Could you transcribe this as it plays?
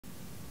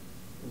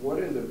What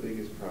are the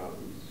biggest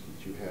problems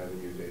that you have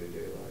in your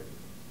day-to-day life?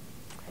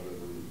 Other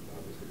than,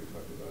 obviously, we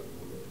talked about it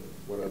a little bit.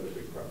 What other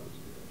big problems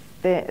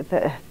do you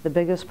have? The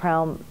biggest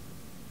problem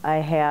I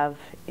have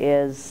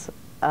is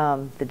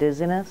the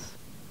dizziness,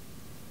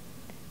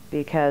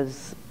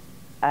 because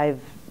I've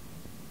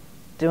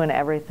doing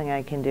everything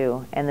I can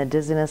do, and the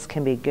dizziness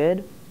can be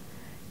good.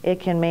 It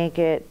can make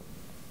it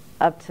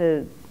up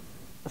to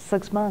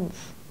 6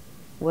 months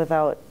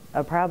without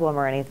a problem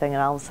or anything,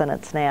 and all of a sudden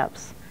it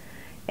snaps.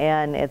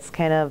 And it's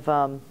kind of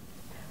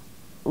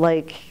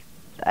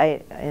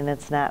and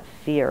it's not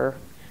fear,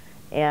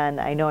 and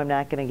I know I'm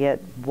not going to get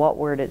what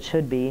word it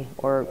should be,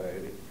 or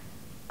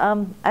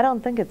I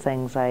don't think it's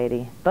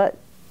anxiety, but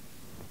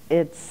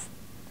it's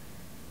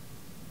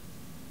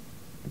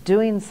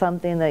doing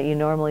something that you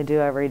normally do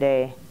every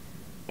day,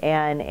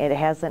 and it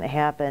hasn't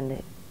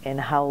happened in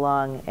how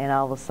long, and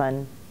all of a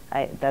sudden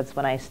that's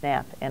when I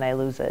snap and I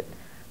lose it.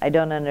 I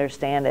don't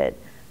understand it,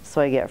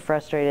 so I get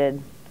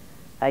frustrated,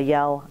 I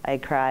yell, I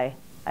cry,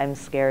 I'm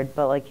scared,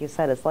 but like you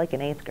said, it's like an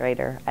 8th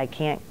grader. I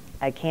can't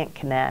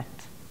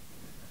connect.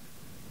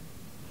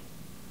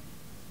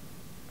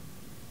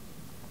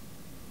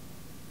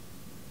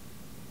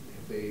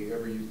 Have they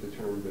ever used the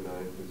term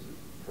benign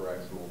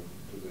paroxysmal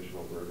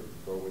positional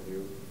vertigo with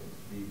you?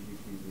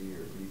 BPPV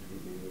or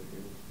BPV with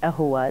you?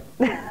 Who what?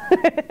 When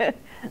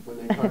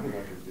they talk about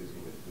your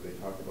dizziness, do they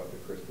talk about the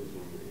crystals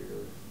in your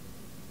ear?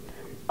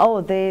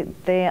 Oh,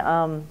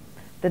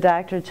 the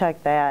doctor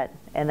checked that,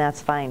 and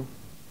that's fine.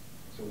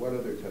 So what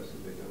other tests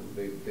have they done?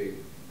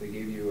 They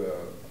gave you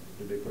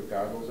did they put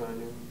goggles on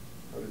you?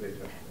 How did they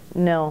test that?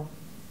 No.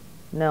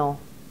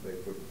 They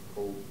put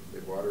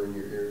water in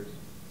your ears?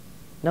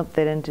 Nope,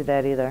 they didn't do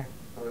that either.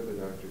 How did the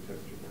doctor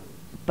test you now?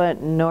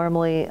 But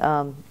normally,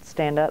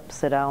 stand up,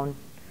 sit down.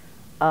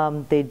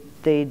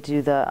 They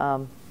do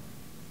the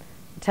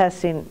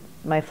testing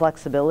my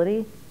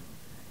flexibility.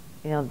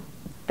 You know,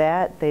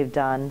 that they've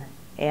done,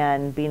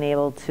 and being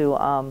able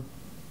to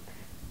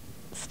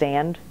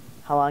stand.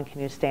 How long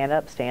can you stand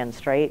up? Stand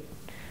straight.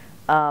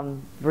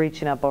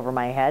 Reaching up over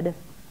my head.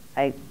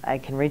 I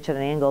can reach at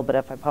an angle, but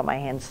if I put my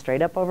hands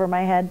straight up over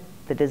my head,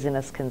 the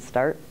dizziness can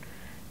start.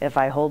 If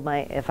I hold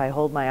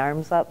my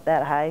arms up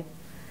that high,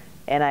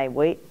 and I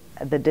wait,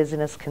 the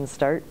dizziness can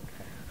start.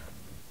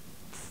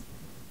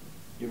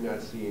 You're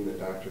not seeing a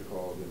doctor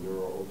called a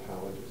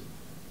neuro-otologist?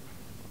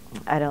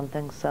 I don't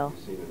think so.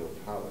 You've seen an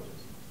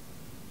otologist?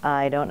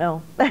 I don't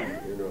know. Your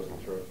nose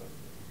and throat doctor?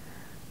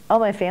 Oh,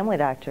 my family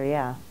doctor,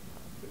 yeah.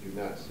 But you've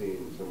not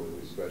seen someone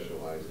who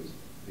specializes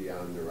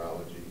beyond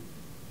neurology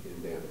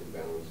in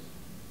balance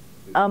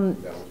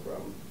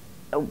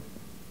problems?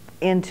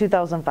 In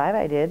 2005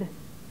 I did,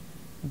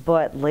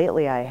 but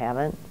lately I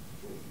haven't.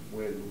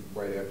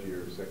 Right after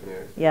your second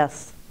accident?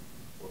 Yes.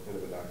 What kind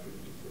of a doctor did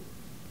you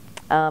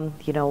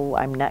see? You know,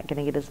 I'm not going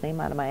to get his name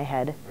out of my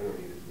head. I don't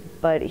need his name.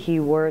 But he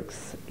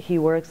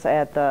works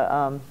at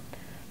the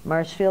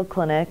Marshfield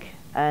Clinic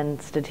on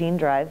Statine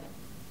Drive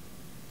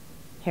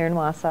here in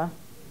Wausau.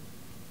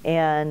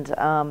 And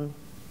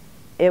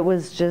it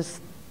was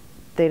just,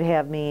 they'd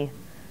have me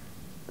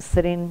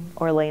sitting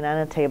or laying on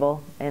a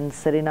table and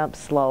sitting up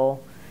slow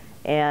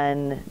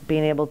and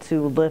being able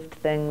to lift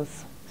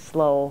things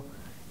slow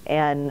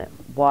and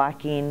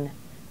walking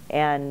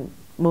and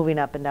moving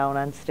up and down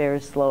on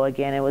stairs slow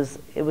again. It was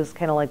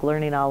kind of like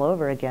learning all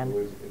over again.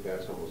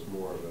 That's almost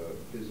more of a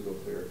physical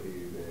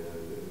therapy than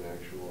an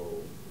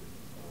actual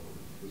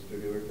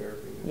vestibular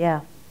therapy?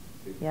 Yeah.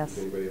 Has Yes.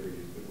 anybody ever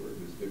used the word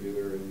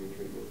vestibular in your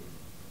treatment?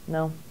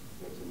 No.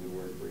 That's a new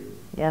word for you?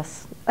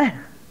 Yes.